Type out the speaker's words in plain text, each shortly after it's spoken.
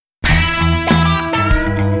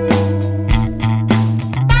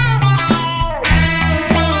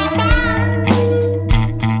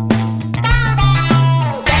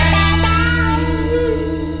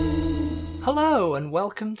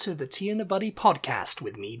welcome to the Tea and a Buddy podcast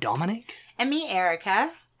with me, Dominic. And me,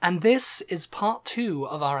 Erica. And this is part 2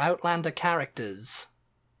 of our Outlander characters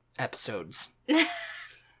episodes.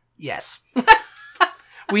 Yes.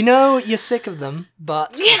 We know you're sick of them,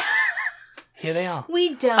 but here they are.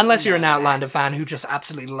 We don't Unless you're an know Outlander fan who just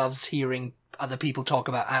absolutely loves hearing other people talk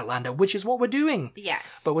about Outlander, which is what we're doing.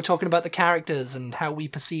 Yes. But we're talking about the characters and how we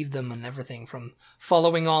perceive them and everything from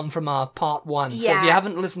following on from our part 1. So if you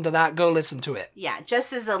haven't listened to that, go listen to it. Yeah,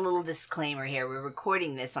 just as a little disclaimer here, we're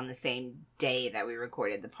recording this on the same day that we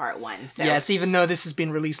recorded the part 1. So yes, even though this has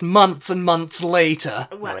been released months and months later.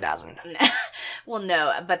 Well, no, it hasn't. Well,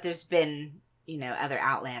 no, but there's been, other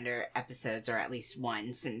Outlander episodes, or at least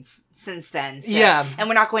one since then. So, yeah. And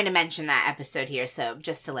we're not going to mention that episode here, so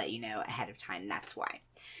just to let you know ahead of time, that's why.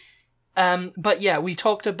 But yeah, we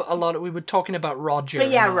talked a lot. We were talking about Roger.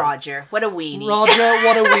 But yeah, Roger, what a weenie. Roger,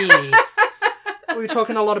 what a weenie. We were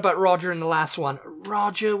talking a lot about Roger in the last one.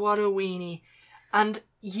 Roger, what a weenie. And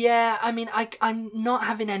yeah, I mean, I'm not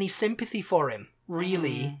having any sympathy for him,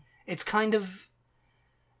 really. It's kind of...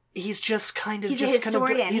 He's just kind of... He's a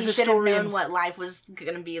historian. He's he should have known what life was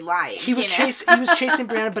going to be like. He was chasing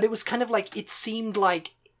Brianna, but it was kind of like... It seemed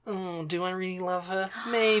like, oh, do I really love her?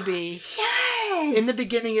 Maybe. Yes! In the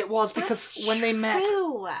beginning it was, because when they met...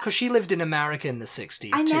 Because she lived in America in the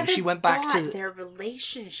 60s, too. She went back to... their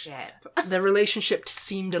relationship. Their relationship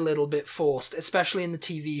seemed a little bit forced, especially in the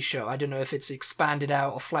TV show. I don't know if it's expanded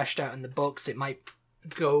out or fleshed out in the books. It might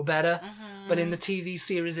go better. Mm-hmm. But in the TV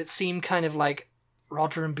series, it seemed kind of like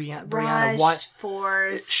Roger and Brianna...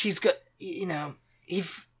 Forced. She's got... he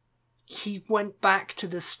went back to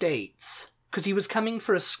the States, because he was coming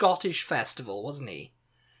for a Scottish festival, wasn't he?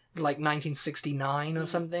 Like 1969 or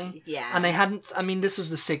something. Yeah. And they hadn't... I mean, this was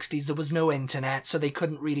the 60s. There was no internet, so they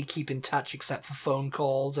couldn't really keep in touch except for phone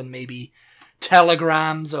calls and maybe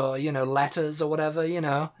telegrams or, letters or whatever,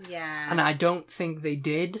 Yeah. And I don't think they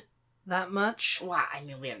did that much. Well, I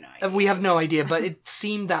mean, we have no idea. We have no idea, but it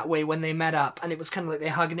seemed that way when they met up, and it was kind of like they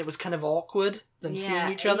hugged, and it was kind of awkward them seeing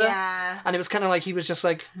each other. Yeah. And it was kind of like he was just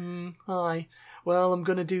like, hi. Well, I'm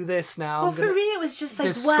going to do this now. Well, for me, it was just like,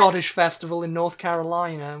 this Scottish festival in North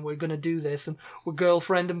Carolina, and we're going to do this, and we're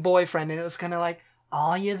girlfriend and boyfriend. And it was kind of like,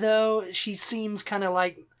 are you, though? She seems kind of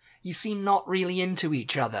like, you seem not really into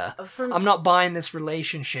each other. I'm not buying this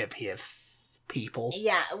relationship here, people.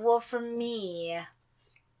 Yeah, well, for me,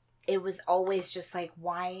 it was always just like,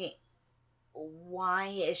 why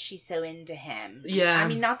is she so into him? Yeah. I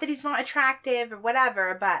mean, not that he's not attractive or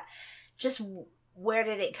whatever, but just... Where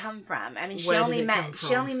did it come from? I mean, she only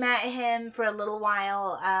met him for a little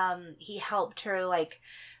while. He helped her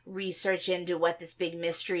research into what this big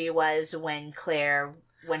mystery was when her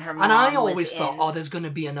mom and I always thought, there's going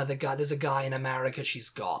to be another guy. There's a guy in America she's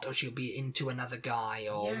got, or she'll be into another guy,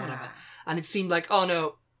 or whatever. And it seemed like, oh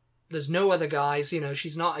no, there's no other guys.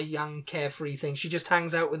 She's not a young carefree thing. She just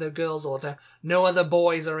hangs out with her girls all the time. No other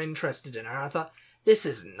boys are interested in her. I thought, this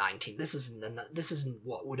isn't This isn't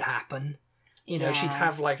what would happen. She'd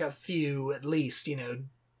have a few at least,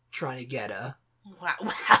 trying to get her.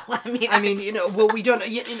 Well, we don't,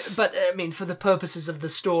 but I mean, for the purposes of the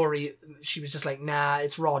story, she was just like, nah,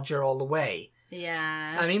 it's Roger all the way.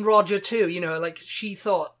 Yeah. I mean, Roger too, she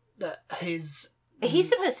thought that he's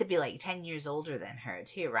supposed to be 10 years older than her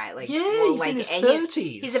too, right? He's in his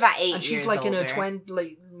 30s. He's about 8 years older. And she's in her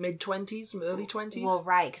mid-20s, early 20s. Well,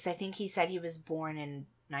 right, because I think he said he was born in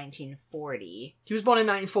 1940. He was born in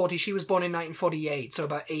 1940. She was born in 1948, so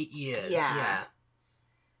about 8 years. Yeah.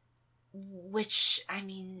 Which, I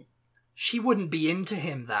mean... She wouldn't be into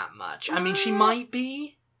him that much. I mean, she might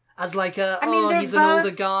be, as he's an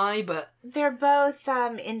older guy, but... They're both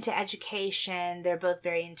into education. They're both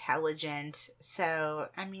very intelligent. So,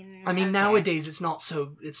 I mean... nowadays it's not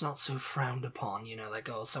so frowned upon,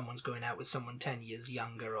 someone's going out with someone 10 years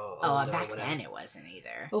younger or older. Back then it wasn't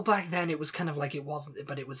either. Well, back then it was kind of like it wasn't,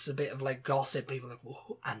 but it was a bit of gossip. People were like,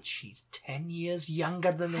 whoa, and she's 10 years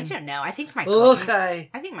younger than him. I don't know. I think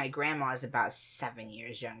my grandma is about 7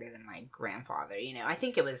 years younger than my grandfather. I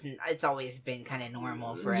think it's always been kind of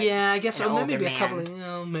normal for I guess an older maybe man. A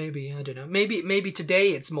couple. Maybe I don't know. Maybe today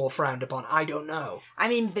it's more frowned upon. I don't know. I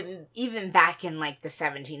mean, even back in the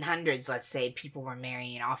 1700s, let's say, people were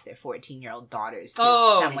marrying off their 14-year-old daughters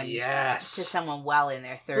to someone well in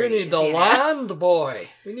their 30s. We need the land, boy.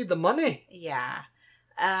 We need the money. Yeah.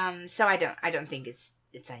 So I don't think it's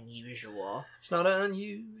unusual. It's not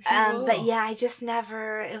unusual. But yeah, I just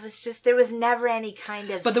never. It was just there was never any kind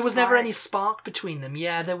of. But there was never any spark between them.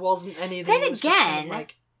 Yeah, there wasn't any. Then again,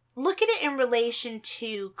 look at it in relation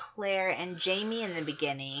to Claire and Jamie in the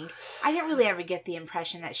beginning, I didn't really ever get the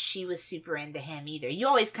impression that she was super into him either. You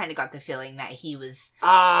always kind of got the feeling that he was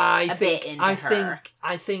bit into her.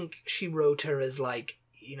 I think she wrote her as like,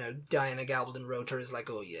 Diana Gabaldon wrote her as like,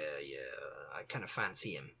 oh yeah, I kind of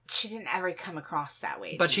fancy him. She didn't ever come across that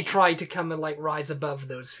way. But she tried to come and like rise above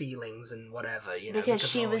those feelings and whatever, because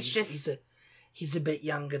she was he's a bit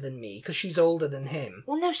younger than me, because she's older than him.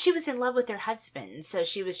 Well, no, she was in love with her husband, so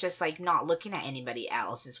she was just, like, not looking at anybody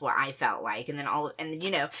else, is what I felt like. And then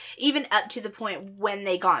even up to the point when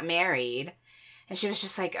they got married, and she was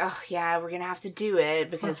just like, oh, yeah, we're gonna have to do it,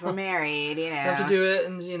 because we're married, We have to do it,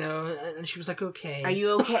 and she was like, okay. Are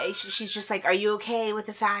you okay? She's just like, are you okay with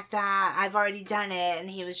the fact that I've already done it? And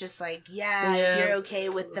he was just like, yeah, if you're okay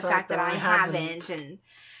with the fact that I haven't,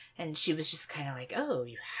 and she was just kind of like, oh,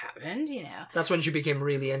 you haven't, That's when she became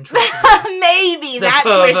really interested. Maybe that's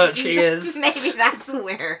where she is. Maybe that's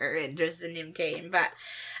where her interest in him came. But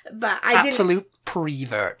absolute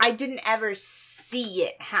prevert. I didn't ever see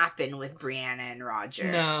it happen with Brianna and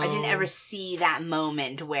Roger. No, I didn't ever see that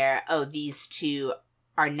moment where these two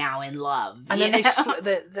are now in love. And then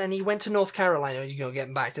then he went to North Carolina.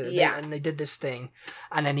 Getting back to it. And they did this thing,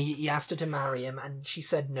 and then he asked her to marry him, and she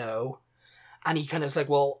said no. And he kind of was like,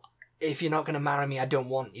 well, if you're not going to marry me, I don't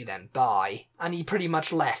want you then. Bye. And he pretty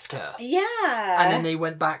much left her. Yeah. And then they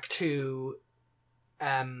went back to...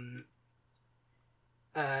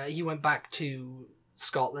 he went back to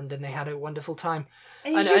Scotland and they had a wonderful time.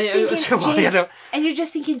 And you're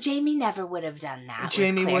just thinking Jamie never would have done that.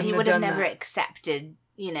 Jamie wouldn't He have would done have never that. accepted,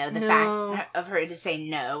 the fact of her to say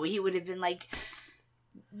no. He would have been like,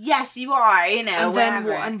 yes, you are,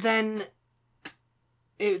 whatever. And then...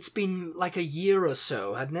 It's been like a year or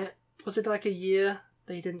so, hadn't it? Was it like a year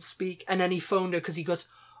they didn't speak? And then he phoned her because he goes,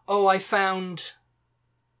 oh, I found...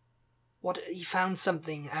 He found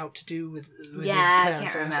something out to do with his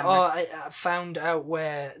parents. I can't remember. Oh, I found out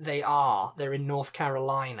where they are. They're in North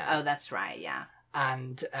Carolina. Oh, that's right, yeah.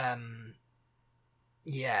 And,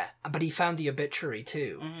 but he found the obituary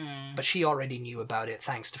too. Mm-hmm. But she already knew about it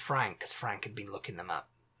thanks to Frank, because Frank had been looking them up.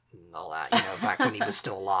 And all that, back when he was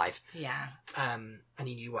still alive. Yeah. And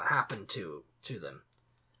he knew what happened to them.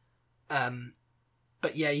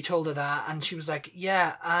 But yeah, he told her that, and she was like,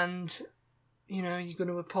 yeah, and, you're going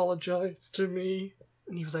to apologise to me?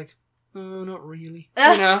 And he was like, oh, not really.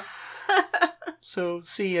 So,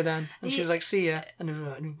 see you then. And she was like, see ya.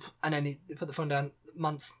 And then he put the phone down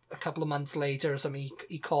a couple of months later or something,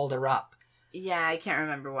 he called her up. Yeah, I can't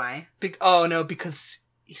remember why. Because...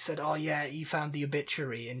 He said, oh yeah, he found the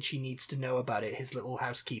obituary and she needs to know about it, his little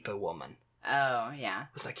housekeeper woman. Oh, yeah.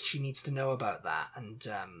 It was like, she needs to know about that, and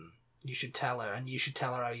you should tell her, and you should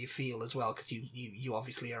tell her how you feel as well, because you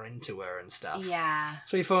obviously are into her and stuff. Yeah.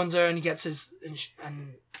 So he phones her and he gets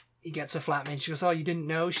he gets her flatmate, she goes, oh, you didn't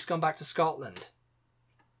know? She's gone back to Scotland.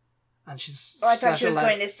 And she's... Oh, I thought she was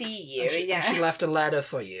going to see you, and she left a letter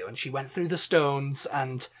for you, and she went through the stones,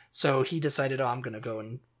 and so he decided, oh, I'm going to go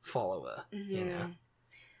and follow her, Mm-hmm.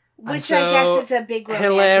 Which I guess is a big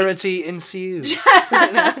romantic... Hilarity ensues.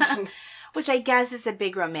 Which I guess is a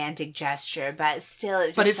big romantic gesture, but still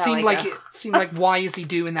it just But it seemed like why is he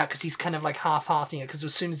doing that? Because he's kind of like half-hearting it. Because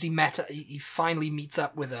as soon as he met her, he finally meets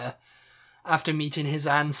up with her after meeting his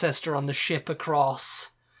ancestor on the ship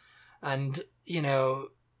across. And,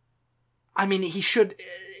 I mean, he should...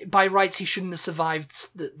 By rights, he shouldn't have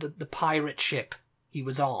survived the pirate ship he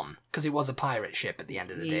was on, because it was a pirate ship at the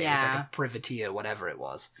end of the day. Yeah. It was like a privateer, whatever it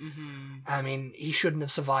was. Mm-hmm. I mean, he shouldn't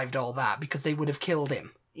have survived all that, because they would have killed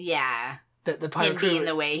him. Yeah. The pirate him crew, being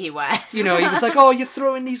the way he was. he was like, oh, you're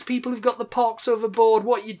throwing these people who've got the pox overboard,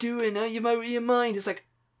 what you doing? Are you out of your mind? It's like,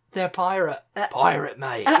 they're pirate. Pirate,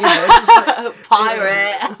 mate. It's just like...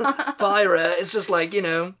 pirate. Pirate. It's just like,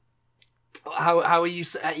 how are you...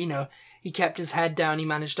 he kept his head down, he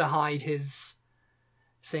managed to hide his...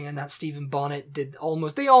 thing, and that Stephen Bonnet did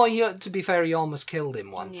almost... to be fair, he almost killed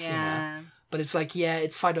him once, But it's like,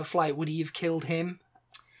 it's fight or flight. Would he have killed him?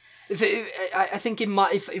 I think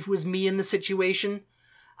if it was me in the situation,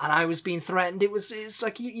 and I was being threatened, it's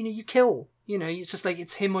like, you kill. It's just like,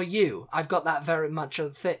 it's him or you. I've got that very much a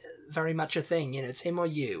thing, it's him or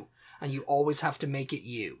you. And you always have to make it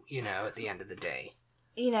you, at the end of the day.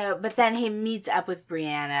 But then he meets up with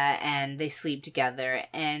Brianna, and they sleep together,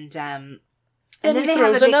 and then he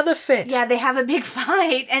throws another fit. Yeah, they have a big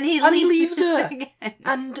fight, and he leaves her. Again.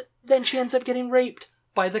 And then she ends up getting raped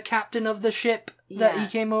by the captain of the ship that he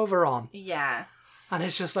came over on. Yeah. And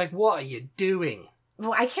it's just like, what are you doing?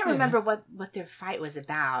 Well, I can't remember what their fight was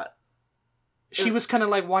about. She was kind of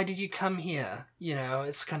like, why did you come here?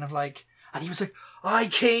 It's kind of like... And he was like, I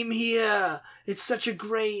came here. It's such a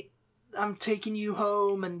great... I'm taking you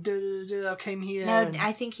home and I came here. No, and...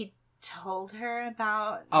 I think he told her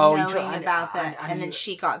about knowing about that. And then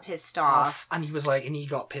she got pissed off. And he was like, and he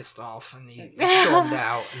got pissed off and he stormed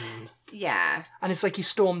out. And... Yeah. And it's like he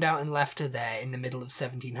stormed out and left her there in the middle of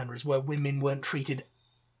 1700s where women weren't treated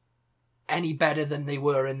any better than they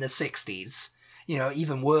were in the 60s. You know,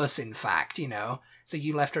 even worse, in fact, you know. So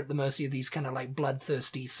you left her at the mercy of these kind of like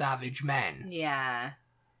bloodthirsty, savage men. Yeah.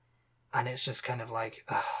 And it's just kind of like,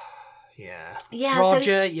 yeah. Yeah.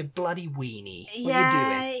 Roger, you bloody weenie. What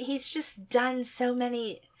are you doing? He's just done so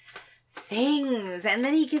many things. And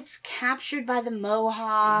then he gets captured by the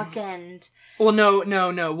Mohawk and... Well,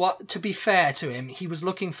 no. What? To be fair to him, he was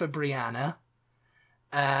looking for Brianna.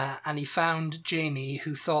 And he found Jamie,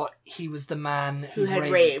 who thought he was the man who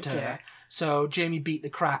had raped her. So Jamie beat the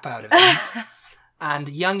crap out of him. And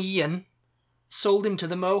young Ian sold him to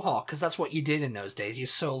the Mohawk, because that's what you did in those days. You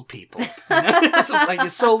sold people. You know? It's just like you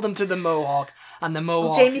sold them to the Mohawk, and the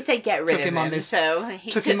Mohawk... Well, Jamie said get rid of him, so he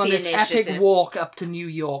took him on the this initiative. epic walk up to New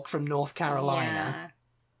York from North Carolina. Yeah.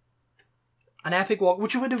 An epic walk,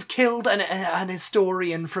 which would have killed an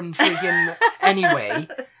historian from friggin' anyway.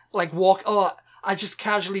 Like I just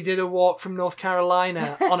casually did a walk from North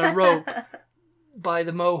Carolina on a rope by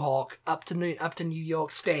the Mohawk up to New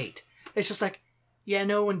York State. It's just like, yeah,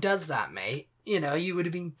 no one does that, mate. You know, you would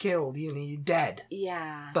have been killed. You're dead.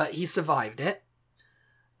 Yeah. But he survived it.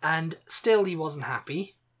 And still he wasn't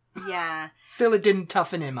happy. Yeah. Still it didn't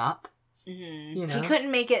toughen him up. Mm-hmm. You know? He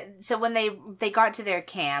couldn't make it... So when they got to their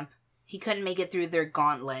camp, he couldn't make it through their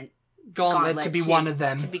gauntlet To be one of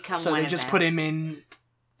them. To become so one they of just them. put him in...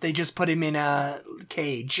 They just put him in a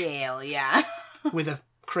cage. Jail, yeah. With a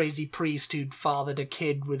crazy priest who'd fathered a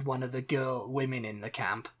kid with one of the women in the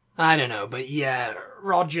camp. I don't know, but yeah,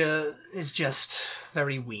 Roger is just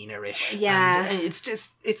very wienerish. Yeah. And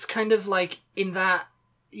it's kind of like in that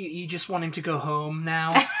you just want him to go home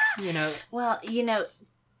now, you know. Well, you know,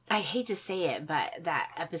 I hate to say it, but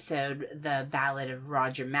that episode, The Ballad of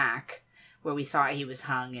Roger Mack, where we thought he was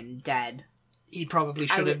hung and dead. He probably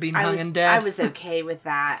should have been hung and dead. I was okay with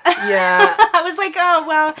that. Yeah. I was like, oh,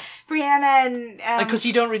 well, Brianna and... Because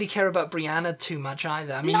you don't really care about Brianna too much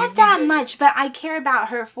either. I mean, not that much, but I care about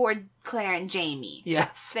her for Claire and Jamie.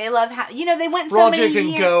 Yes. They love how... You know, they went so Roger many can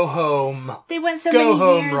years... go home. They went so Go many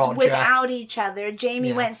home, years Roger. without each other. Jamie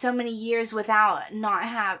Yeah. went so many years without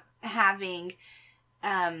not having...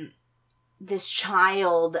 this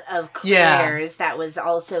child of Claire's that was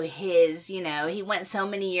also his, you know. He went so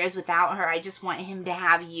many years without her. I just want him to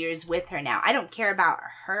have years with her now. I don't care about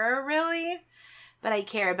her, really, but I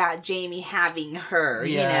care about Jamie having her,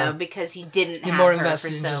 you know, because he didn't have more her invested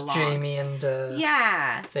for in so just long. Jamie and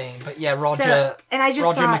thing. But yeah, Roger, so, and I just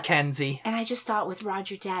Roger thought, Mackenzie. And I just thought with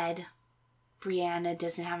Roger dead, Brianna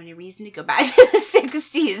doesn't have any reason to go back to the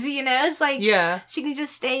 60s, you know? It's like, she can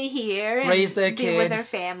just stay here and raise their be kid with her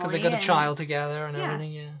family. Because they got a child together and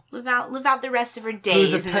everything, Live out the rest of her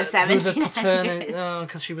days in the 1700s.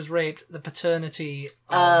 Because she was raped. The paternity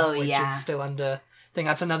which is still under... I think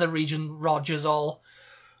that's another region Roger's all...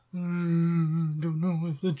 don't know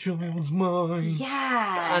if the child's mine.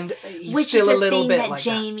 Yeah. And he's which still is a little bit that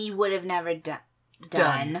Jamie would have never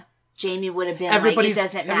done. Jamie would have been it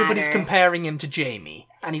doesn't matter. Everybody's comparing him to Jamie,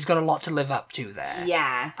 and he's got a lot to live up to there.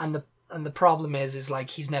 Yeah. And the problem is like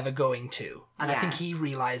he's never going to. And I think he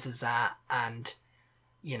realizes that, and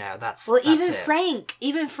you know, that's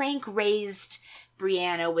even Frank raised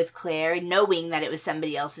Brianna with Claire, knowing that it was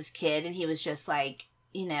somebody else's kid, and he was just like,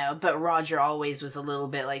 you know, but Roger always was a little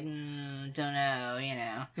bit like, don't know, you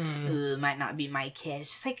know, ooh, might not be my kid. It's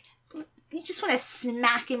just like, you just want to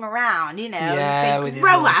smack him around, you know, and say,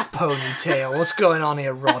 grow up. Ponytail. What's going on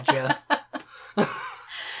here, Roger?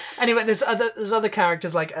 Anyway, there's other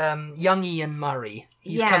characters like young Ian Murray.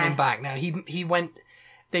 He's coming back now. He went.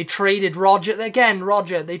 They traded Roger again.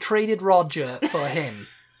 They traded Roger for him.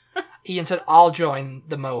 Ian said, "I'll join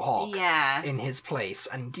the Mohawk in his place,"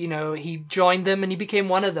 and you know he joined them and he became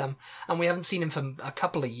one of them. And we haven't seen him for a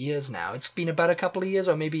couple of years now. It's been about a couple of years,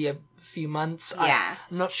 or maybe a few months. Yeah,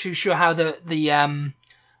 I'm not too sure how the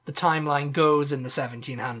timeline goes in the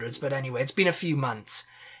 1700s, but anyway, it's been a few months.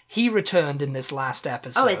 He returned in this last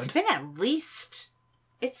episode. Oh, it's been at least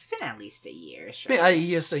a year, surely. A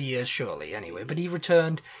year, surely, anyway. But he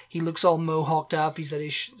returned. He looks all mohawked up. He said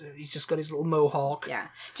he's just got his little mohawk. Yeah.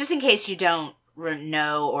 Just in case you don't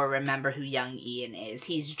know or remember who young Ian is,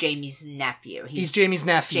 he's Jamie's nephew. He's Jamie's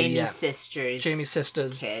nephew, Jamie's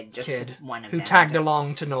sister's kid, just one of who them. tagged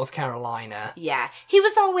along to North Carolina. Yeah. He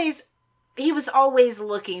was always he was always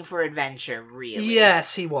looking for adventure, really.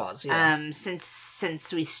 Yes, he was. Yeah.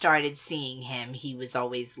 Since we started seeing him, he was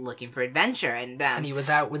always looking for adventure, and he was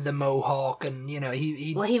out with the Mohawk, and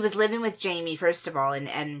he was living with Jamie first of all in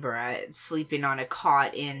Edinburgh, sleeping on a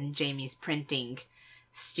cot in Jamie's printing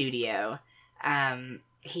studio.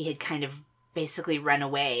 He had kind of basically run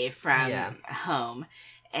away from home.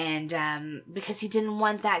 And because he didn't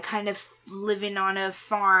want that kind of living on a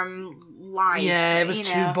farm life. Yeah, it was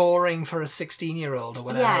too boring for a 16-year-old or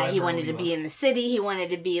whatever. Yeah, he wanted to be in the city. He wanted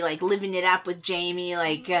to be, like, living it up with Jamie,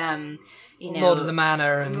 like, Lord of the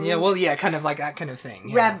Manor, and kind of like that kind of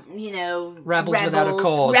thing. Yeah. Rebels without a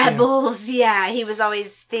cause. Rebels, he was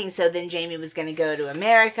always things. So then Jamie was going to go to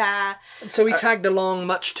America. And so he tagged along,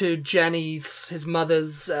 much to his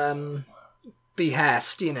mother's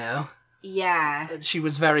behest, Yeah. She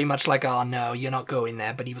was very much like, oh, no, you're not going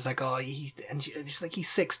there. But he was like, she's like, he's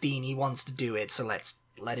 16, he wants to do it, so let's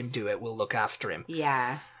let him do it, we'll look after him.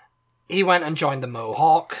 Yeah. He went and joined the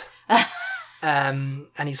Mohawk, and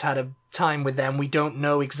he's had a time with them. We don't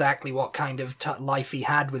know exactly what kind of life he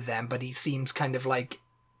had with them, but he seems kind of like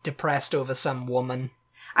depressed over some woman.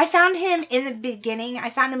 I found him in the beginning. I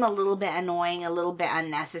found him a little bit annoying, a little bit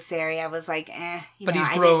unnecessary. I was like, but he's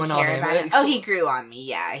growing on him. Oh, he grew on me.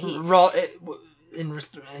 Yeah, in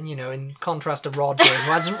contrast to Roger,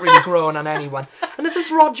 who hasn't really grown on anyone. And if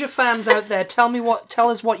there's Roger fans out there, tell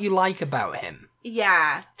us what you like about him.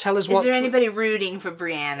 Yeah. Tell us Is there anybody rooting for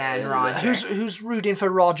Brianna and Roger? Who's rooting for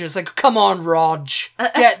Roger? It's like, come on, Rog.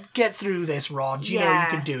 Get through this, Rog. You know you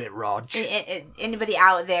can do it, Rog. Anybody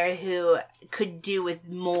out there who could do with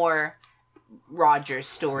more Roger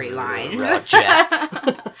storylines?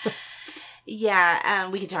 Roger. Yeah,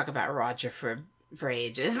 we could talk about Roger for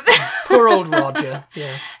ages. Poor old Roger.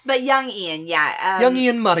 Yeah. But young Ian, young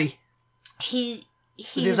Ian Murray. He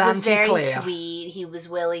was very sweet. He was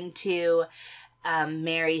willing to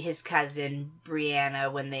marry his cousin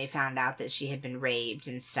Brianna when they found out that she had been raped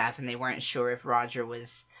and stuff, and they weren't sure if Roger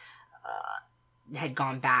was had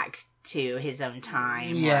gone back to his own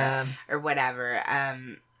time, or whatever,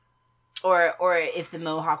 or if the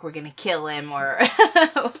Mohawk were gonna kill him or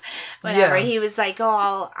whatever. He was like,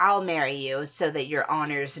 "Oh, I'll marry you so that your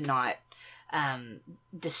honor's not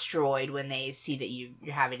destroyed when they see that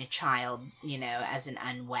you're having a child, as an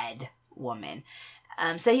unwed woman."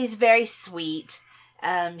 So he's very sweet.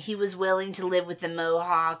 He was willing to live with the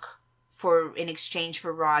Mohawk in exchange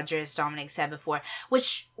for Roger, as Dominic said before,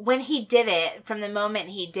 which when he did it, from the moment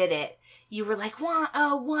he did it, you were like, what?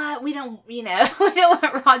 Oh, what? We don't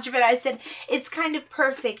want Roger. But I said, it's kind of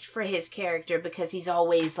perfect for his character because he's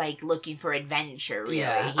always like looking for adventure, really.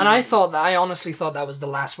 Yeah, and I honestly thought that was the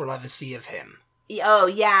last we'll ever see of him. Oh,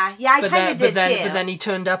 yeah. Yeah, I kind of did too. But then he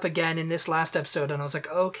turned up again in this last episode, and I was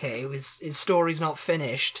like, okay, his story's not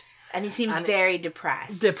finished. And he seems very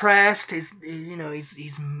depressed. He's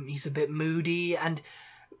a bit moody, and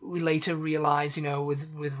we later realize,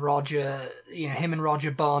 with Roger, him and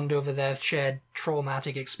Roger bond over their shared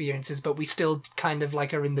traumatic experiences, but we still kind of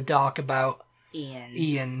like are in the dark about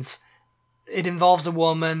Ian's. It involves a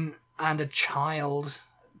woman and a child.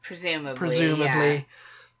 Presumably.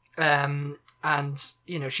 Yeah. And,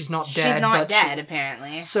 she's not dead. She's not dead,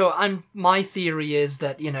 apparently. So my theory is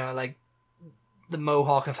that, the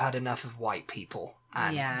Mohawk have had enough of white people,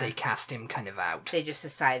 and they cast him kind of out. They just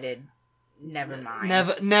decided, never mind.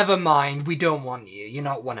 Never mind, we don't want you. You're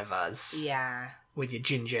not one of us. Yeah. With your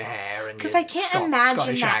ginger hair and your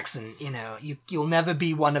Scottish accent, you'll never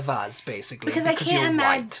be one of us, basically. Because I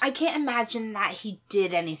can't imagine that he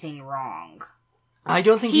did anything wrong. I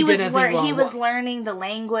don't think he did anything wrong. He was learning the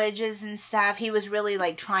languages and stuff. He was really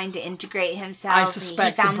like trying to integrate himself. I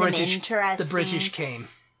suspect he found them interesting. The British came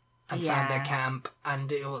and found their camp, and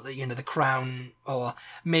the Crown, or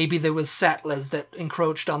maybe there was settlers that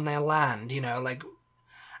encroached on their land.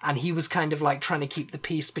 And he was kind of like trying to keep the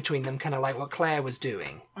peace between them, kind of like what Claire was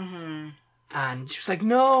doing. Mm-hmm. And she was like,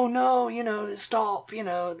 no, stop, it's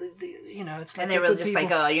like... And they were just people.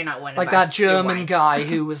 like, oh, you're not one of us. Like that German guy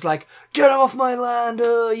who was like, get off my land,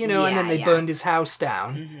 and then they burned his house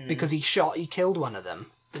down because he killed one of them,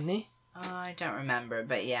 didn't he? Oh, I don't remember,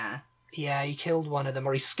 but yeah. Yeah, he killed one of them,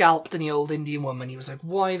 or he scalped an old Indian woman. He was like,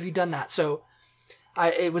 why have you done that? So,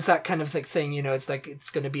 it was that kind of thing, it's like, it's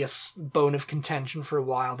going to be a bone of contention for a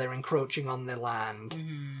while. They're encroaching on their land.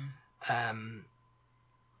 Mm-hmm.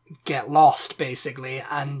 Get lost, basically,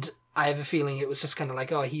 and I have a feeling it was just kind of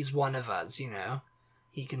like, oh, he's one of us, he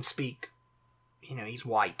can speak, he's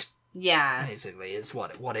white, basically, is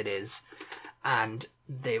what it is, and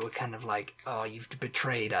they were kind of like, oh, you've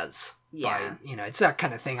betrayed us, Yeah. It's that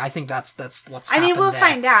kind of thing. I think that's what's I mean, we'll there.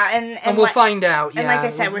 find out. And we'll find out, yeah. And like I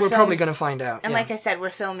said, we're probably going to find out. And like I said, we're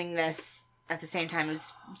filming this at the same time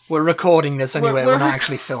as... We're recording this anyway. We're not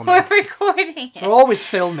actually filming. We're recording it. We're always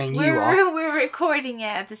filming, We're recording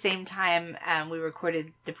it at the same time. We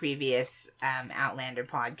recorded the previous Outlander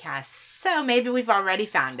podcast. So maybe we've already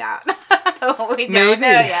found out. We don't know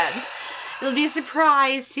yet. It'll be a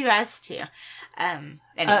surprise to us, too. Anyway.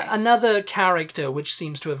 Another character which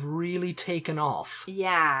seems to have really taken off.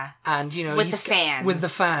 Yeah. And, with the fans. With the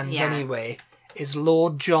fans, anyway. Is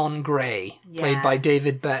Lord John Grey, played by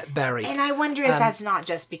David Berry. And I wonder if that's not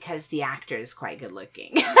just because the actor is quite good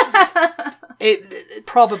looking. It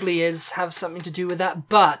probably have something to do with that,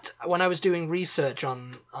 but when I was doing research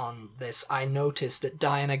on this, I noticed that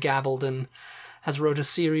Diana Gabaldon has wrote a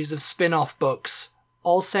series of spin-off books,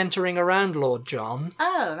 all centering around Lord John.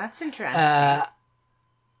 Oh, that's interesting.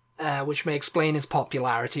 Which may explain his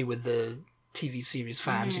popularity with the TV series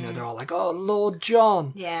fans. They're all like, oh, Lord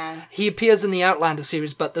John. Yeah. He appears in the Outlander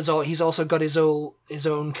series, but he's also got his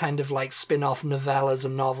own kind of like spin-off novellas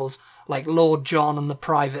and novels, like Lord John and the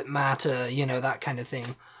Private Matter, that kind of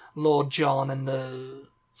thing. Lord John and the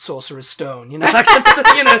Sorcerer's Stone, that kind of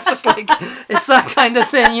thing, it's just like, it's that kind of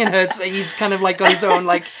thing, he's kind of like got his own,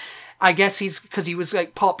 like, I guess because he was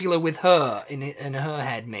like popular with her in her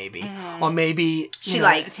head, maybe, or maybe she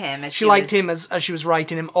liked him. As she liked him as she was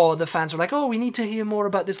writing him, or the fans were like, "Oh, we need to hear more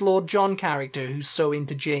about this Lord John character who's so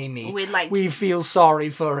into Jamie. We feel sorry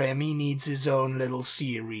for him. He needs his own little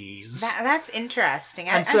series." That's interesting.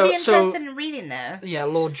 I'd be interested in reading those. Yeah,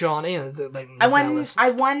 Lord John. I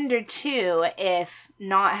wonder too if,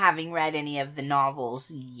 not having read any of the novels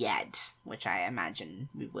yet, which I imagine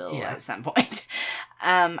we will at some point.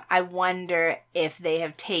 I wonder if they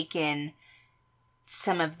have taken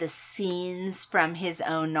some of the scenes from his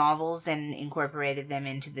own novels and incorporated them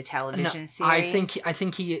into the television series. I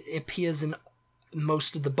think he appears in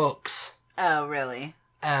most of the books. Oh, really?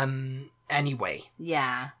 Anyway.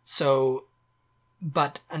 Yeah. So,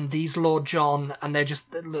 and these Lord John, and they're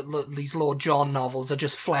just, these Lord John novels are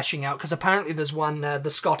just fleshing out, because apparently there's one, The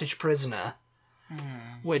Scottish Prisoner,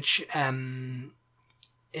 which,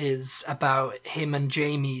 is about him and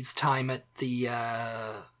Jamie's time at the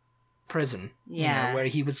prison. Yeah. Where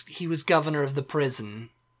he was governor of the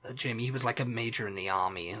prison. Jamie, he was like a major in the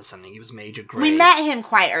army or something. He was Major Grey. We met him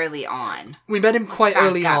quite early on.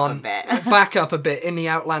 Back up a bit. In the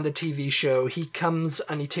Outlander TV show, he comes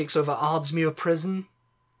and he takes over Ardsmuir Prison.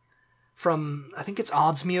 From, I think it's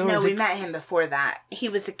Ardsmuir. No, we met him before that. He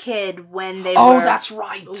was a kid when they were... Oh, that's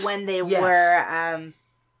right! When they were...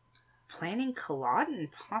 planning Culloden,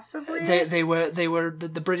 possibly? They were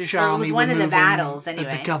the British Army. It was one of the battles,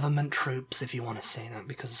 anyway. The government troops, if you want to say that,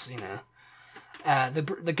 because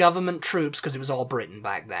the government troops, because it was all Britain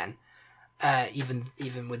back then.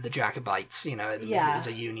 Even with the Jacobites, it was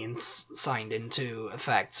a union signed into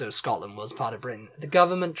effect, so Scotland was part of Britain. The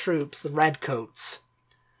government troops, the Redcoats.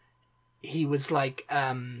 He was like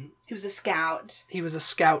he was a scout. He was a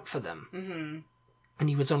scout for them, and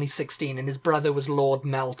he was only 16, and his brother was Lord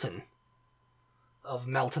Melton. Of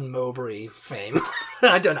Melton Mowbray fame.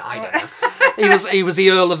 I don't know. He was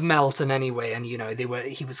the Earl of Melton anyway, and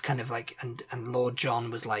he was kind of like, and Lord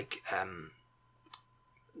John was like,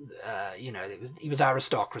 he was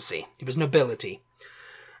aristocracy. He was nobility.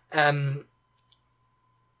 And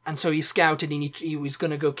so he scouted, and he was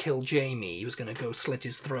going to go kill Jamie. He was going to go slit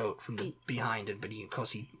his throat from behind it, but of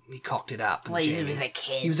course he cocked it up. Well, he was a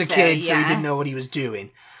kid. He was a kid, so he didn't know what he was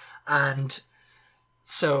doing. And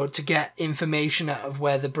so to get information out of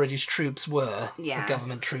where the British troops were, the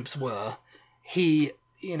government troops were, he,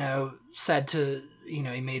 said to, he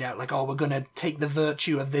made out like, oh, we're going to take the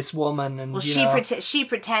virtue of this woman. And, well, she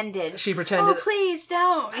pretended. Oh, please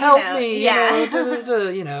don't. Help me.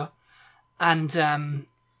 Yeah. And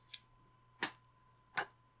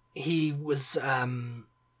he was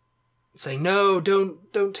saying, no,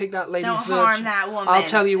 don't take that lady's virtue. Don't harm that woman. I'll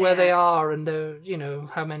tell you where they are and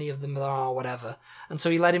how many of them there are or whatever. And so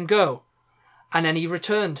he let him go. And then he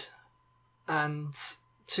returned.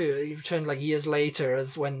 He returned like years later,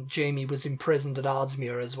 as when Jamie was imprisoned at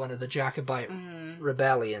Ardsmuir as one of the Jacobite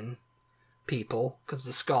rebellion people,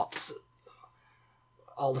 because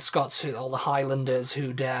all the Highlanders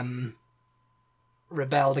who'd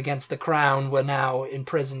rebelled against the crown were now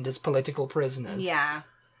imprisoned as political prisoners. Yeah.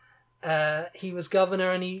 He was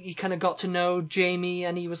governor, and he kind of got to know Jamie,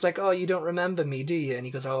 and he was like, oh, you don't remember me, do you? And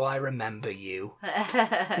he goes, oh, I remember you.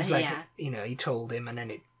 He's like, he told him, and then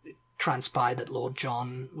it transpired that Lord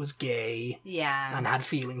John was gay. Yeah. And had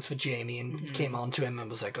feelings for Jamie, and he came on to him and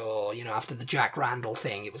was like, oh, after the Jack Randall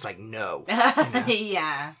thing, it was like, no.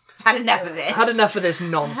 Yeah. had enough of this. Had enough of this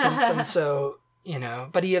nonsense, and so,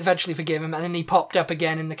 but he eventually forgave him, and then he popped up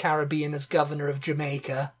again in the Caribbean as governor of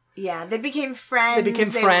Jamaica. Yeah, they became friends.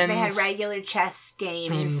 They had regular chess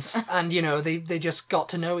games. And, they just got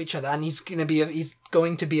to know each other, and he's going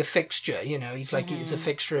to be a fixture, he's like, he's a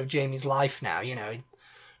fixture of Jamie's life now,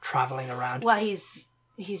 traveling around. Well, he's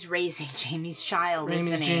raising Jamie's child,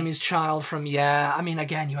 isn't he? Jamie's child from,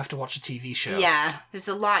 again, you have to watch a TV show. Yeah, there's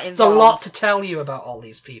a lot involved. There's a lot to tell you about all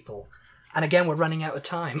these people. And again, we're running out of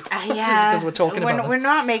time. Because we're talking about them. We're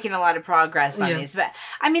not making a lot of progress on these, but,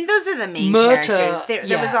 those are the main characters.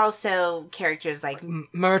 There was also characters like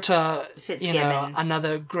Myrta, Fitzgibbons.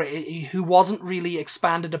 Another great, who wasn't really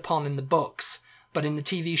expanded upon in the books, but in the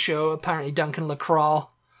TV show, apparently Duncan Lacroix.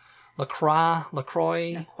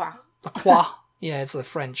 Yeah, it's a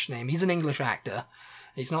French name. He's an English actor.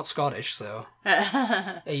 He's not Scottish, so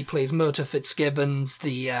he plays Myrta Fitzgibbons,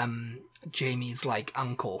 the Jamie's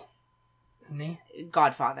uncle, isn't he?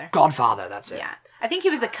 Godfather, that's it. Yeah, I think he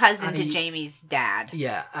was a cousin to Jamie's dad.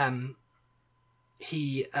 Yeah,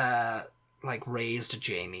 he raised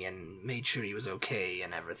Jamie and made sure he was okay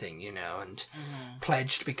and everything, and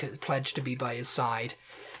pledged to be by his side.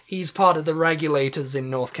 He's part of the regulators in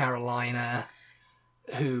North Carolina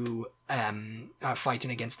who are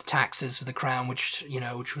fighting against the taxes for the crown, which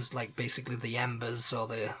was basically the embers or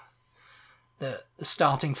the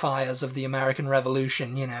starting fires of the American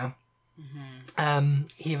Revolution,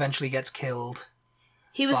 He eventually gets killed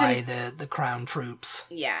by the crown troops.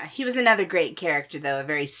 Yeah, he was another great character, though, a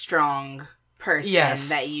very strong person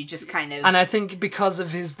that you just kind of... And I think because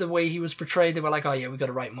of the way he was portrayed, they were like, oh yeah, we've got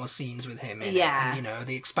to write more scenes with him in it. And,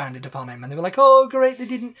 they expanded upon him, and they were like, oh great, they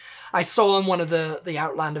didn't... I saw on one of the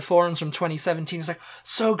Outlander forums from 2017, it's like,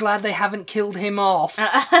 so glad they haven't killed him off.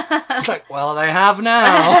 It's like, well, they have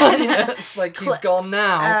now. It's like, he's gone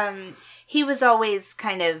now. He was always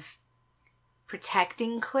kind of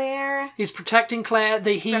protecting Claire. He's protecting Claire.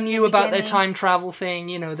 He knew about their time travel thing,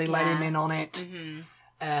 they let him in on it.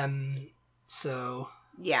 So...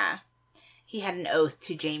 Yeah. He had an oath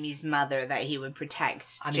to Jamie's mother that he would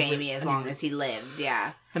protect Jamie as long as he lived,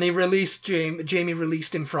 yeah. And he released Jamie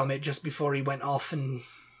released him from it just before he went off and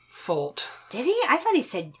fought. Did he? I thought he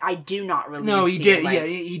said, I do not release you. No, he did. Yeah,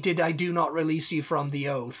 he did. I do not release you from the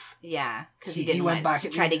oath. Yeah, because he didn't want to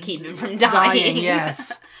try to keep him from dying.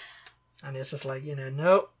 Yes. And it's just like,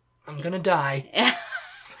 nope, I'm going to die.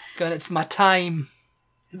 It's my time.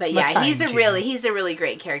 But yeah, he's a really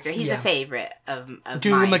great character. He's a favorite of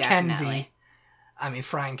Dougal mine, Mackenzie. Definitely. I mean,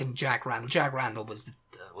 Frank and Jack Randall. Jack Randall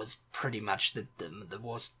was pretty much the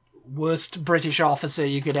worst British officer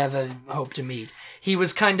you could ever hope to meet. He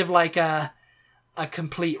was kind of like a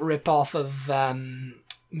complete rip-off of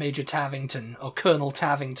Major Tavington or Colonel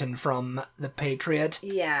Tavington from The Patriot.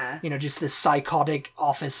 Yeah. Just this psychotic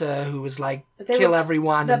officer who was like, kill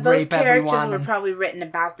everyone and rape everyone. Both characters were probably written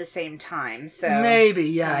about the same time, so... Maybe,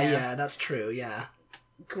 yeah, that's true, yeah.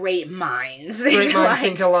 Great minds. Great minds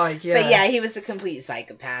think alike, yeah. But yeah, he was a complete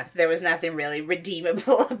psychopath. There was nothing really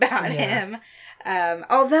redeemable about him.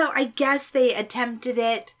 Although, I guess they attempted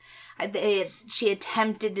it. She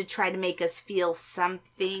attempted to try to make us feel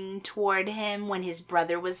something toward him when his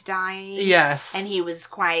brother was dying. Yes. And he was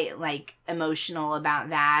quite, emotional about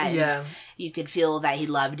that. Yeah. And you could feel that he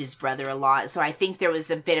loved his brother a lot. So I think there was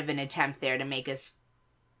a bit of an attempt there to make us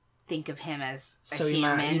think of him as a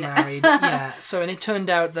human. He married, yeah. So, and it turned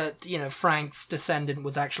out that, Frank's descendant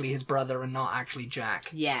was actually his brother and not actually Jack.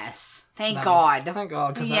 Yes. Thank God,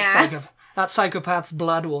 because that psychopath's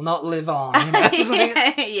blood will not live on.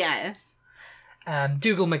 Yes.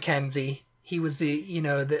 Dougal Mackenzie. He was the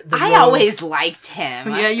I always liked him.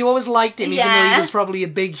 Yeah, you always liked him, even though he was probably a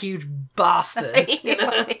big, huge bastard.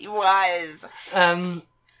 He was. And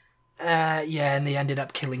they ended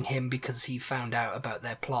up killing him because he found out about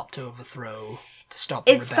their plot to stop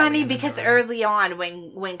the It's funny because early on,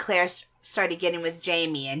 when Claire started getting with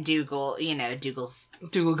Jamie and Dougal,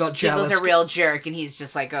 Dougal got jealous. Dougal's a real jerk, and he's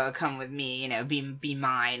just like, "Oh, come with me, be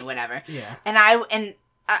mine, whatever." Yeah. And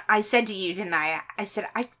I said to you tonight, I said,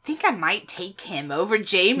 I think I might take him over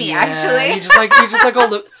Jamie. Actually, he's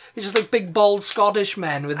just like big bald Scottish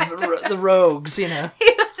men with the rogues, He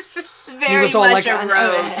was very much a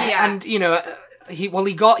rogue, and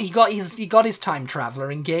he got his time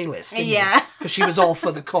traveler in Gaelis, didn't he? Because she was all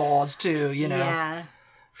for the cause too, Yeah.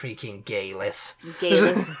 Freaking Gaelis.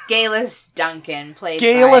 Gaelis Duncan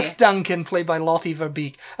played by Lottie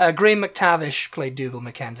Verbeek. Graham McTavish played Dougal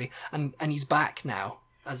Mackenzie, and he's back now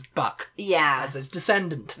as Buck. Yeah. As his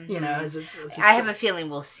descendant, as his I have a feeling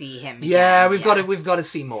we'll see him. Yeah, we've got to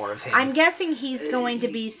see more of him. I'm guessing he's going to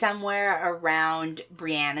be somewhere around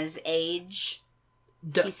Brianna's age.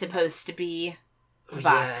 he's supposed to be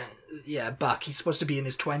Buck. Yeah, Buck. He's supposed to be in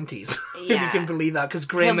his 20s. Yeah. If you can believe that, because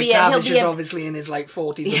Graham McTavish is obviously in his 40s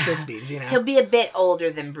or 50s, He'll be a bit older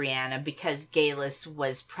than Brianna because Geillis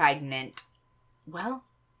was pregnant. Well,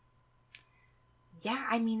 yeah,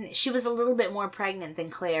 I mean, she was a little bit more pregnant than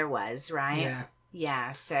Claire was, right? Yeah.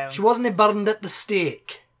 Yeah, so... She wasn't burned at the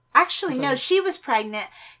stake. Actually, no, she was pregnant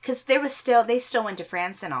because they still went to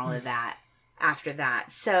France and all of that after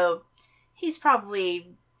that. So, he's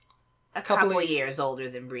probably... a couple of years older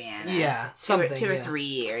than Brianna. Yeah, two or 3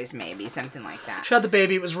 years, maybe, something like that. She had the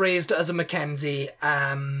baby, it was raised as a Mackenzie,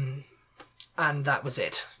 and that was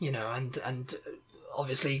it, and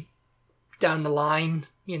obviously down the line,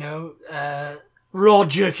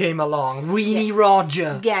 Roger came along, Weenie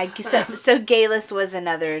Roger. Yeah, so Geillis was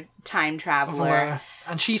another time traveler.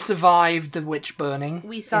 And she survived the witch burning.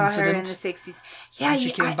 We saw her in the 60s. Yeah, and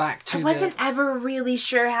she came back to I wasn't ever really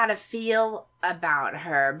sure how to feel about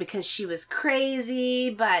her because she was crazy,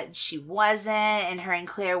 but she wasn't. And her and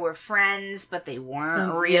Claire were friends, but they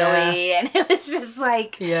weren't really. Yeah. And it was just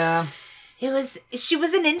like... Yeah. She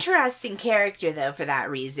was an interesting character, though, for that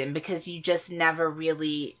reason, because you just never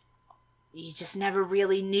really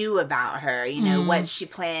knew about her. What's she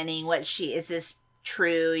planning? Is this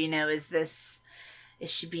true? Is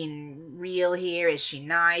she being real here? Is she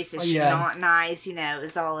nice? Is she not nice? It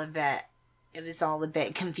was all a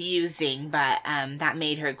bit confusing, but that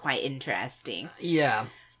made her quite interesting. Yeah.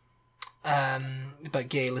 But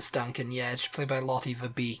Geillis Duncan, she's played by Lottie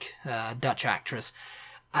Verbeek, Dutch actress.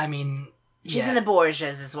 I mean, she's in the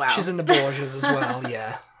Borgias as well. She's in the Borgias as well,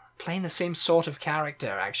 yeah. Playing the same sort of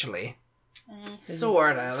character, actually.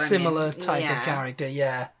 Sort of. Similar type of character,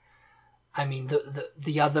 yeah. I mean,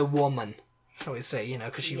 the other woman, shall we say,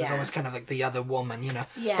 because she was always kind of like the other woman,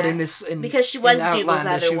 Yeah. But because she was Dougal's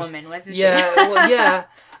other woman, wasn't she? Yeah, well, yeah.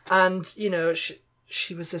 And,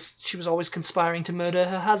 she was always conspiring to murder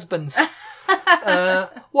her husbands.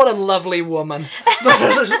 What a lovely woman.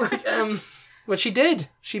 Well, she did.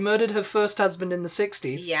 She murdered her first husband in the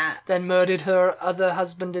 60s. Yeah. Then murdered her other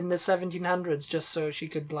husband in the 1700s just so she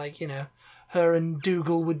could, her and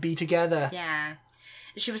Dougal would be together. Yeah.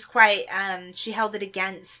 She was quite, she held it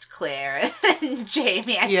against Claire and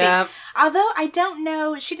Jamie, I think. Although, I don't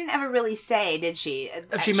know, she didn't ever really say, did she?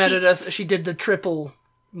 She did the triple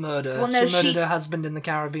murder. Well, no, she murdered her husband in the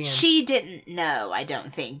Caribbean. She didn't know, I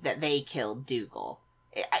don't think, that they killed Dougal.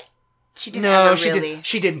 She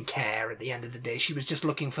didn't care at the end of the day. She was just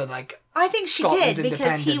looking for, I think she Scotland's did,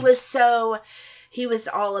 because he was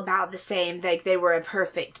all about the same. They were a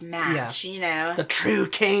perfect match, The true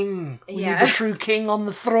king. We need the true king on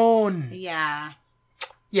the throne. Yeah.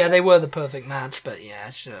 Yeah, they were the perfect match, but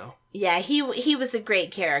so. Yeah, he was a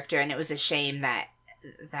great character, and it was a shame that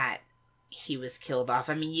he was killed off.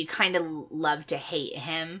 I mean, you kind of love to hate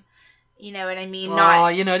him. You know what I mean?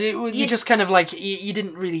 You just kind of you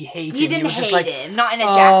didn't really hate him. You didn't hate him, not in a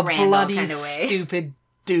Jack Randall bloody kind of way. Stupid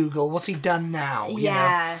Dougal. What's he done now?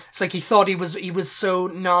 Yeah. It's like he thought he was so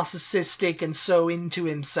narcissistic and so into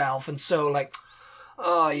himself and so and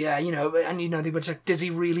they were like, does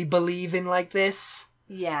he really believe in this?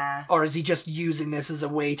 Yeah. Or is he just using this as a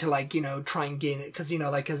way to try and gain it? Because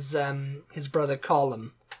his brother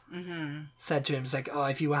Colin. Mm-hmm. Said to him, it's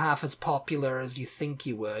if you were half as popular as you think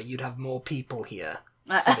you were, you'd have more people here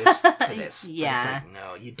for this. Yeah. But it's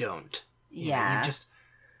no, you don't. Yeah.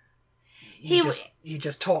 You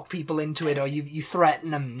just talk people into it, or you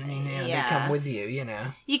threaten them, and they come with you.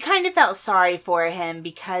 You kind of felt sorry for him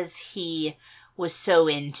because he was so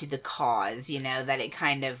into the cause, that it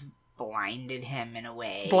kind of blinded him in a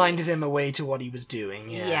way. Blinded him away to what he was doing.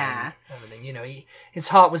 Yeah. Everything. His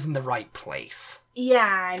heart was in the right place. Yeah,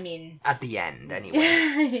 I mean. At the end,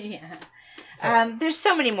 anyway. Yeah. There's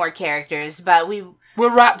so many more characters, but we'll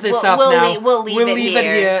wrap this up now. We'll leave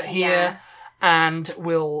it here, and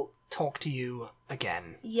we'll talk to you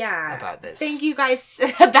again. Yeah. About this. Thank you guys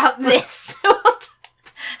about this.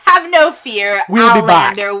 Have no fear.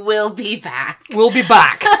 Outlander will be back. We'll be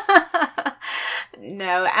back.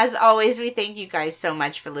 No, as always, we thank you guys so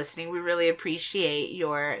much for listening. We really appreciate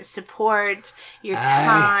your support, your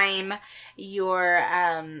time, your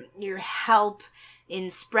help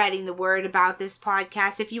in spreading the word about this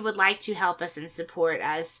podcast. If you would like to help us and support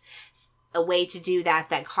us, a way to do that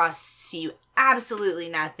costs you absolutely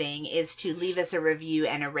nothing is to leave us a review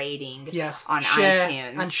and a rating on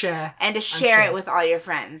iTunes. And to share it with all your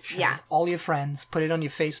friends. All your friends. Put it on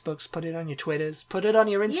your Facebooks, put it on your Twitters, put it on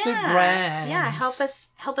your Instagrams. Yeah,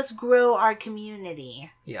 help us grow our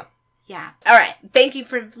community. Yeah. Yeah. All right. Thank you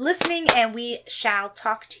for listening, and we shall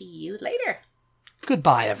talk to you later.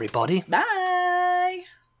 Goodbye, everybody. Bye.